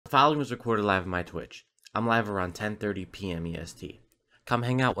following was recorded live on my Twitch. I'm live around 10:30 p.m. EST. Come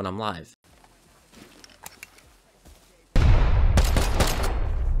hang out when I'm live.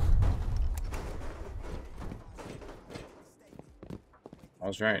 I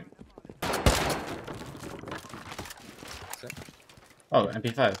was right. Oh,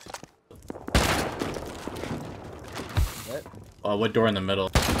 MP5. What? What door in the middle?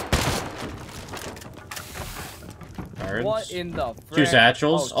 Cards. What in the frick? 2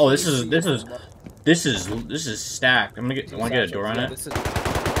 satchels. Oh, this is stacked. Want to get a door on it?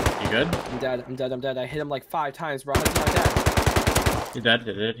 You good? I'm dead. I hit him like 5 times, bro. He's not dead. He's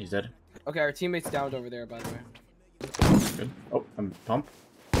dead. He's dead. Okay, our teammate's downed over there, by the way. Good. Oh, I'm pumped.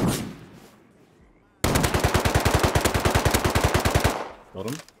 Killed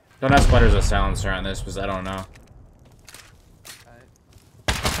him. Don't ask what there's a silencer on this because I don't know.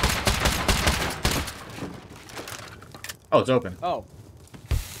 Oh, it's open. Oh.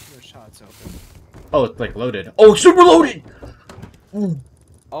 Your shot's open. Oh, it's like loaded. Oh, super loaded! Ooh.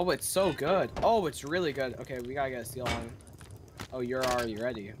 Oh, it's so good. Oh, it's really good. Okay, we gotta get a steal on. Oh, you're already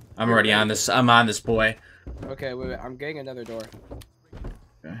ready. I'm already on this. I'm on this, boy. Okay, wait. I'm getting another door.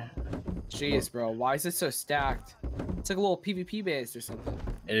 Jeez, bro. Why is it so stacked? It's like a little PvP base or something.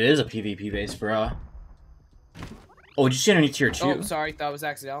 It is a PvP base, bro. Oh, did you see underneath tier 2? Oh, sorry. That was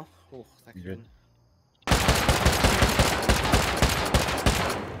accidental. Oh, that You're good.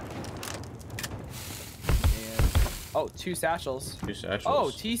 Oh, 2 satchels. 2 satchels. Oh,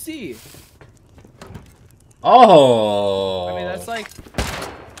 TC. Oh. I mean, that's like.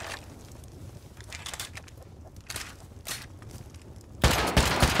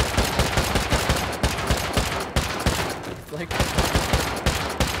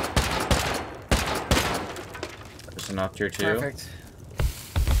 There's enough tier 2. Perfect.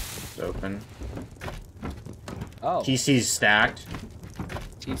 It's open. Oh. TC's stacked.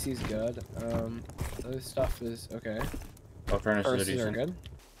 TC's good. Other stuff is okay. Oh, furnaces are Are decent. good.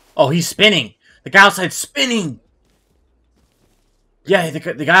 Oh, he's spinning. The guy outside's spinning. Yeah, the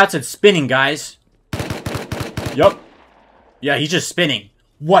guy outside's spinning, guys. Yup. Yeah, he's just spinning.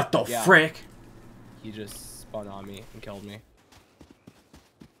 What the frick? He just spun on me and killed me.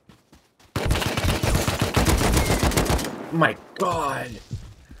 Oh my god.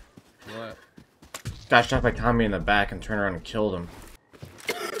 What? Got shot by Tommy in the back and turned around and killed him.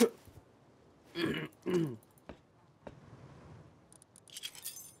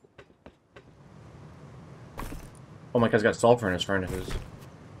 Oh my guy's got sulfur in his furnaces.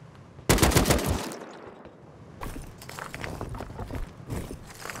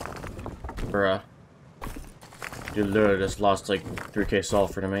 Bruh. Dude literally just lost like 3k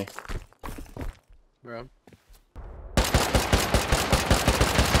sulfur to me. Bro.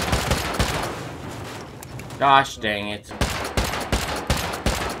 Gosh dang it.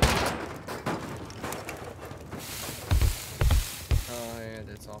 Oh yeah,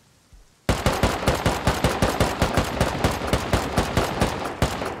 that's all.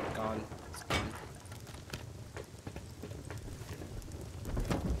 Gone. It's gone.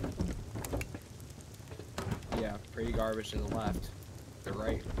 Yeah, pretty garbage to the left. The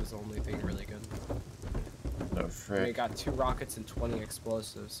right was the only thing really good. Oh I frick. mean, it got 2 rockets and 20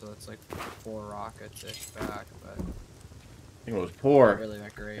 explosives, so it's like 4 rockets-ish back, but I think it was poor. not really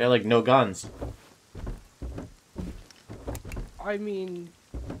that great. They had like no guns. I mean,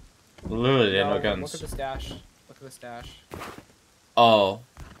 Literally, they had no look guns. at the stash. Look at the stash. Oh.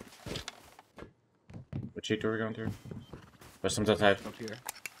 What cheat door are we going through? There's someone's outside. Up here.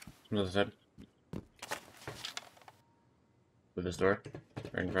 Someone's outside. With this door.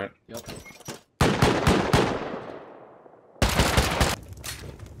 Right in front. Yep.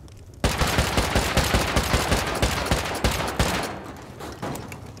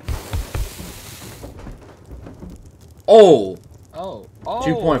 Oh! Oh.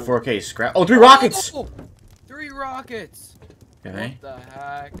 2.4k scrap. Oh, 3 rockets! Oh, 3 rockets! Okay. What the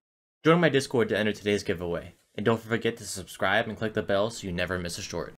heck? Join my Discord to enter today's giveaway. And don't forget to subscribe and click the bell so you never miss a short.